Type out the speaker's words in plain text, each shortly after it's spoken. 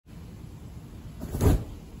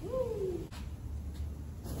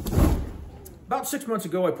About 6 months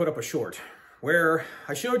ago, I put up a short where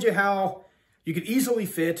I showed you how you could easily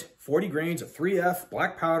fit 40 grains of 3F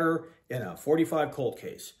black powder in a 45 Colt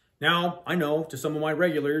case. Now, I know to some of my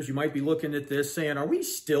regulars, you might be looking at this saying, are we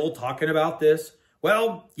still talking about this?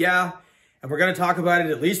 Well, yeah, and we're going to talk about it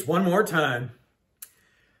at least one more time.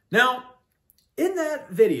 Now, in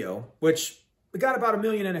that video, which we got about 1.5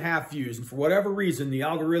 million views, and for whatever reason, the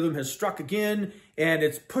algorithm has struck again, and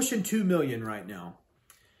it's pushing 2 million right now.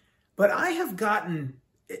 But I have gotten,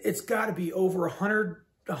 it's got to be over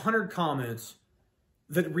 100 comments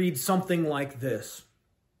that read something like this.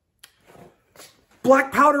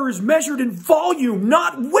 Black powder is measured in volume,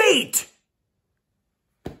 not weight.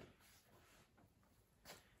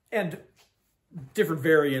 And different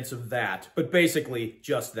variants of that, but basically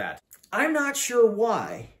just that. I'm not sure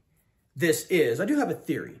why this is. I do have a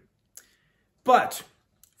theory. But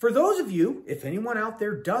for those of you, if anyone out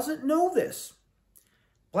there doesn't know this,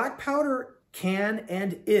 black powder can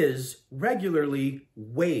and is regularly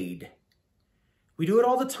weighed. We do it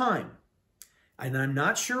all the time. And I'm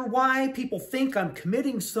not sure why people think I'm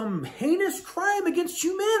committing some heinous crime against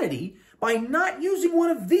humanity by not using one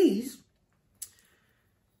of these,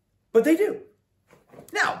 but they do.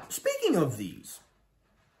 Now, speaking of these,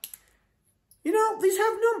 you know, these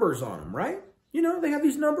have numbers on them, right? You know, they have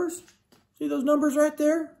these numbers. See those numbers right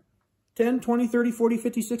there? 10, 20, 30, 40,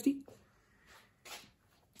 50, 60.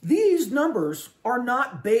 These numbers are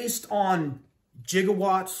not based on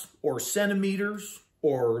gigawatts or centimeters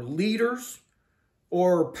or liters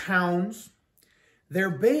or pounds. They're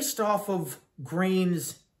based off of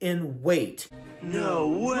grains in weight. No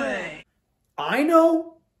way! I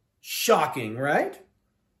know. Shocking, right?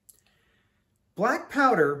 Black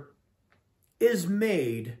powder is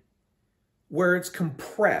made where it's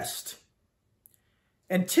compressed.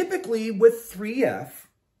 And typically with 3F,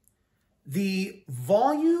 the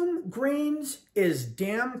volume grains is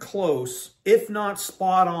damn close, if not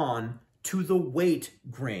spot on, to the weight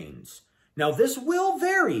grains. Now, this will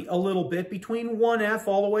vary a little bit between 1F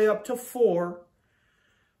all the way up to 4,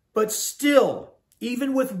 but still,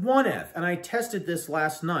 even with 1F, and I tested this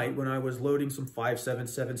last night when I was loading some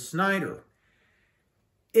 577 Snyder,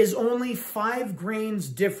 is only 5 grains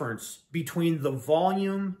difference between the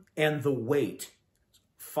volume and the weight.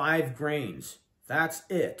 5 grains. That's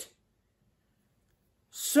it.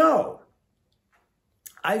 So,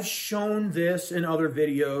 I've shown this in other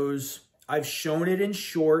videos. I've shown it in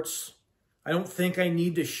shorts. I don't think I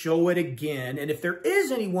need to show it again. And if there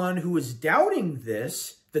is anyone who is doubting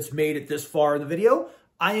this, that's made it this far in the video,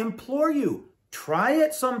 I implore you, try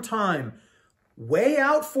it sometime. Weigh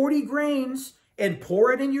out 40 grains and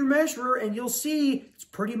pour it in your measurer, and you'll see it's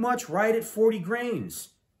pretty much right at 40 grains,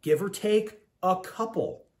 give or take a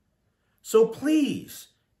couple. So please,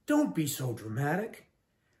 don't be so dramatic.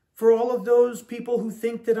 For all of those people who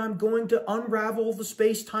think that I'm going to unravel the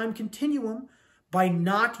space-time continuum by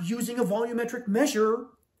not using a volumetric measure,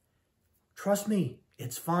 trust me,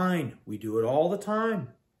 it's fine. We do it all the time.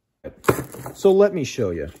 So let me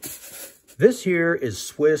show you. This here is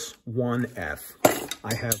Swiss 1F.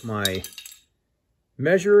 I have my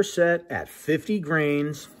measure set at 50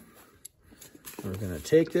 grains. We're going to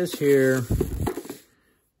take this here.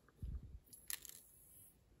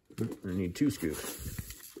 I need 2 scoops.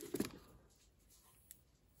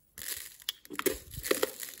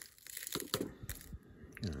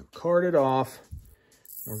 Gonna cart it off.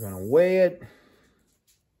 We're going to weigh it.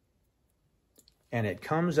 And it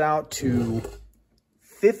comes out to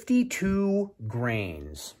 52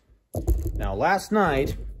 grains. Now, last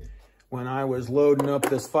night, when I was loading up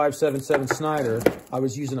this 577 Snyder, I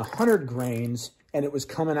was using 100 grains, and it was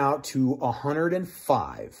coming out to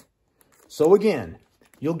 105. So again,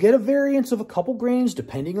 you'll get a variance of a couple grains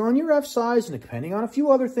depending on your F size and depending on a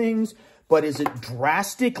few other things, but is it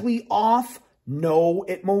drastically off? No,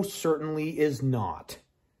 it most certainly is not.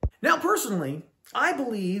 Now, personally, I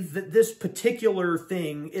believe that this particular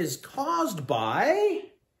thing is caused by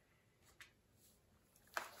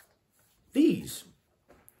these.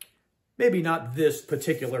 Maybe not this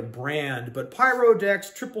particular brand, but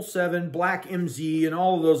Pyrodex, 777, Black MZ, and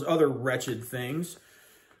all of those other wretched things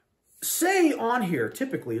say on here,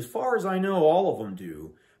 typically, as far as I know, all of them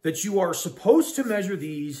do, that you are supposed to measure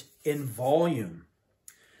these in volume.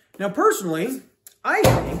 Now, personally, I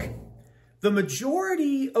think the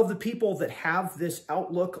majority of the people that have this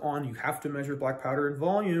outlook on you have to measure black powder in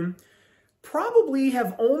volume probably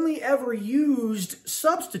have only ever used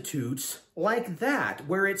substitutes like that,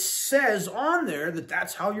 where it says on there that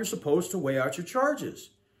that's how you're supposed to weigh out your charges.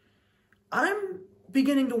 I'm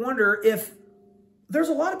beginning to wonder if there's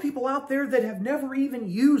a lot of people out there that have never even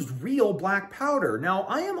used real black powder. Now,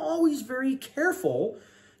 I am always very careful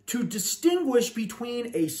to distinguish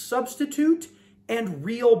between a substitute and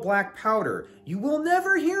real black powder. You will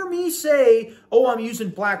never hear me say, oh, I'm using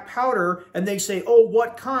black powder, and they say, oh,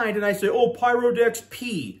 what kind? And I say, oh, Pyrodex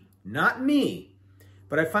P. Not me.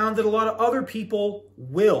 But I found that a lot of other people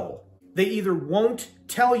will. They either won't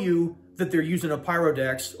tell you that they're using a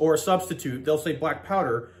Pyrodex or a substitute, they'll say black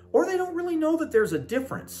powder, or they don't really know that there's a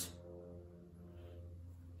difference.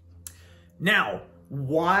 Now,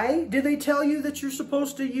 why did they tell you that you're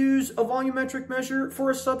supposed to use a volumetric measure for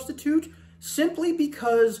a substitute? Simply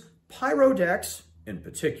because Pyrodex, in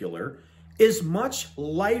particular, is much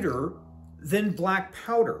lighter than black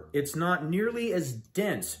powder. It's not nearly as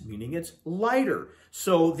dense, meaning it's lighter.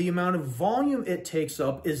 So the amount of volume it takes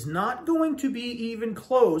up is not going to be even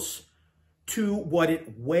close to what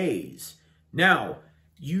it weighs. Now,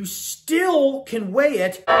 you still can weigh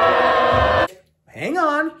it. Hang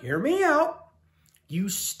on, hear me out. You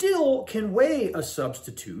still can weigh a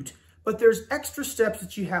substitute, but there's extra steps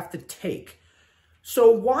that you have to take.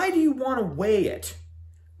 So why do you want to weigh it?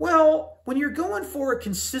 Well, when you're going for a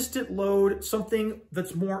consistent load, something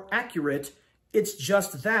that's more accurate, it's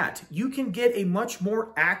just that. You can get a much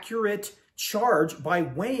more accurate charge by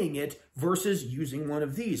weighing it versus using one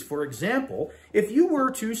of these. For example, if you were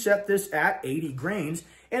to set this at 80 grains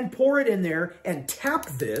and pour it in there and tap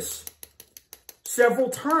this several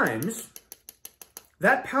times,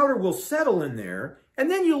 that powder will settle in there, and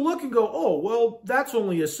then you look and go, oh, well, that's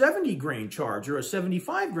only a 70 grain charge or a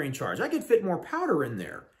 75 grain charge. I could fit more powder in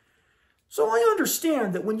there. So I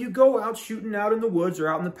understand that when you go out shooting out in the woods or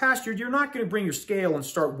out in the pasture, you're not going to bring your scale and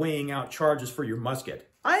start weighing out charges for your musket.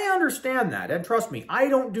 I understand that, and trust me, I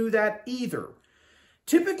don't do that either.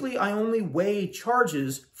 Typically, I only weigh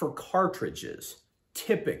charges for cartridges,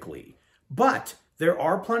 typically. But there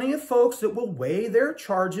are plenty of folks that will weigh their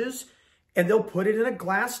charges and they'll put it in a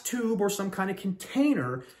glass tube or some kind of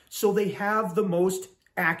container so they have the most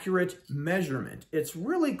accurate measurement. It's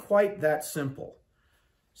really quite that simple.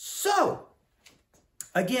 So,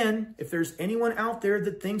 again, if there's anyone out there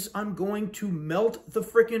that thinks I'm going to melt the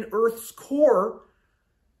frickin' Earth's core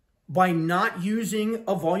by not using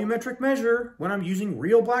a volumetric measure when I'm using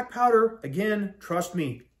real black powder, again, trust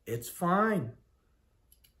me, it's fine.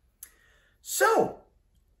 So,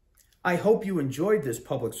 I hope you enjoyed this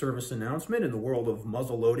public service announcement in the world of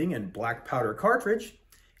muzzle loading and black powder cartridge.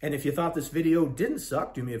 And if you thought this video didn't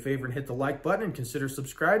suck, do me a favor and hit the like button and consider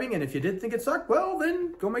subscribing. And if you did think it sucked, well,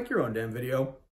 then go make your own damn video.